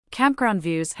Campground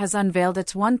Views has unveiled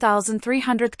its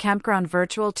 1,300th Campground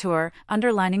virtual tour,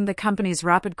 underlining the company's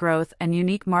rapid growth and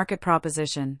unique market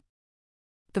proposition.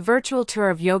 The virtual tour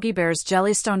of Yogi Bear's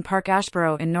Jellystone Park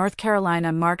Asheboro in North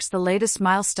Carolina marks the latest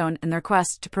milestone in their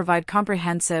quest to provide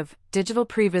comprehensive, digital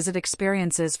pre-visit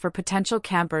experiences for potential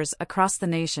campers across the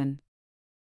nation.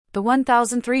 The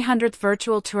 1,300th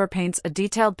virtual tour paints a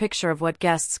detailed picture of what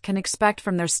guests can expect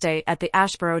from their stay at the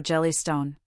Asheboro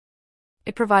Jellystone.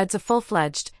 It provides a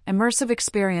full-fledged, immersive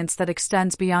experience that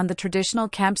extends beyond the traditional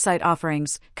campsite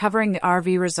offerings, covering the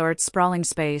RV resort's sprawling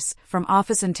space, from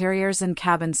office interiors and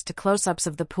cabins to close-ups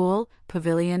of the pool,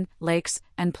 pavilion, lakes,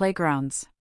 and playgrounds.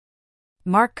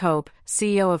 Mark Cope,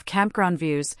 CEO of Campground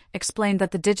Views, explained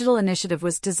that the digital initiative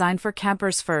was designed for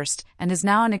campers first and is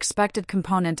now an expected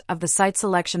component of the site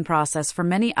selection process for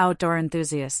many outdoor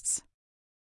enthusiasts.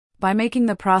 By making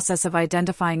the process of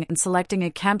identifying and selecting a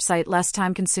campsite less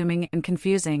time-consuming and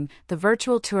confusing, the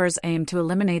virtual tours aim to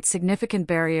eliminate significant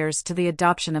barriers to the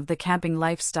adoption of the camping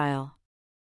lifestyle.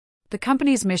 The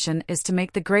company's mission is to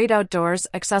make the great outdoors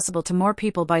accessible to more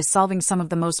people by solving some of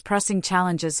the most pressing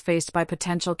challenges faced by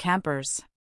potential campers.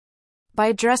 By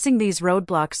addressing these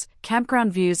roadblocks,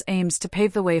 Campground Views aims to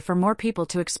pave the way for more people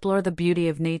to explore the beauty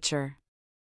of nature.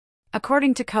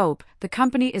 According to Cope, the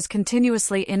company is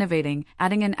continuously innovating,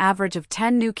 adding an average of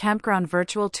 10 new campground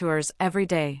virtual tours every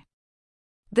day.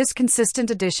 This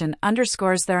consistent addition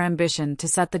underscores their ambition to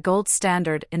set the gold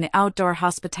standard in the outdoor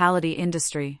hospitality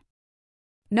industry.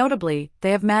 Notably,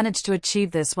 they have managed to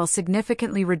achieve this while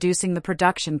significantly reducing the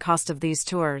production cost of these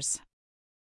tours.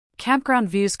 Campground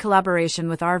Views' collaboration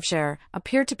with RVshare, a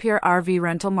peer-to-peer RV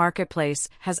rental marketplace,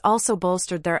 has also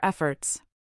bolstered their efforts.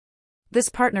 This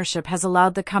partnership has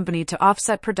allowed the company to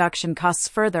offset production costs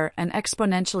further and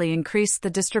exponentially increase the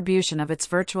distribution of its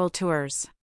virtual tours.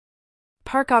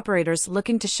 Park operators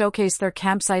looking to showcase their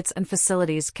campsites and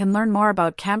facilities can learn more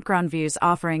about Campground Views'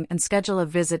 offering and schedule a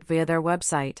visit via their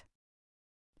website.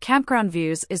 Campground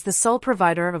Views is the sole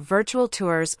provider of virtual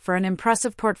tours for an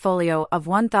impressive portfolio of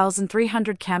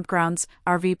 1,300 campgrounds,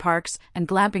 RV parks, and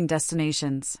glamping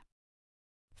destinations.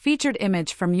 Featured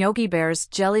image from Yogi Bear's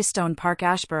Jellystone Park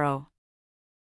Asheboro.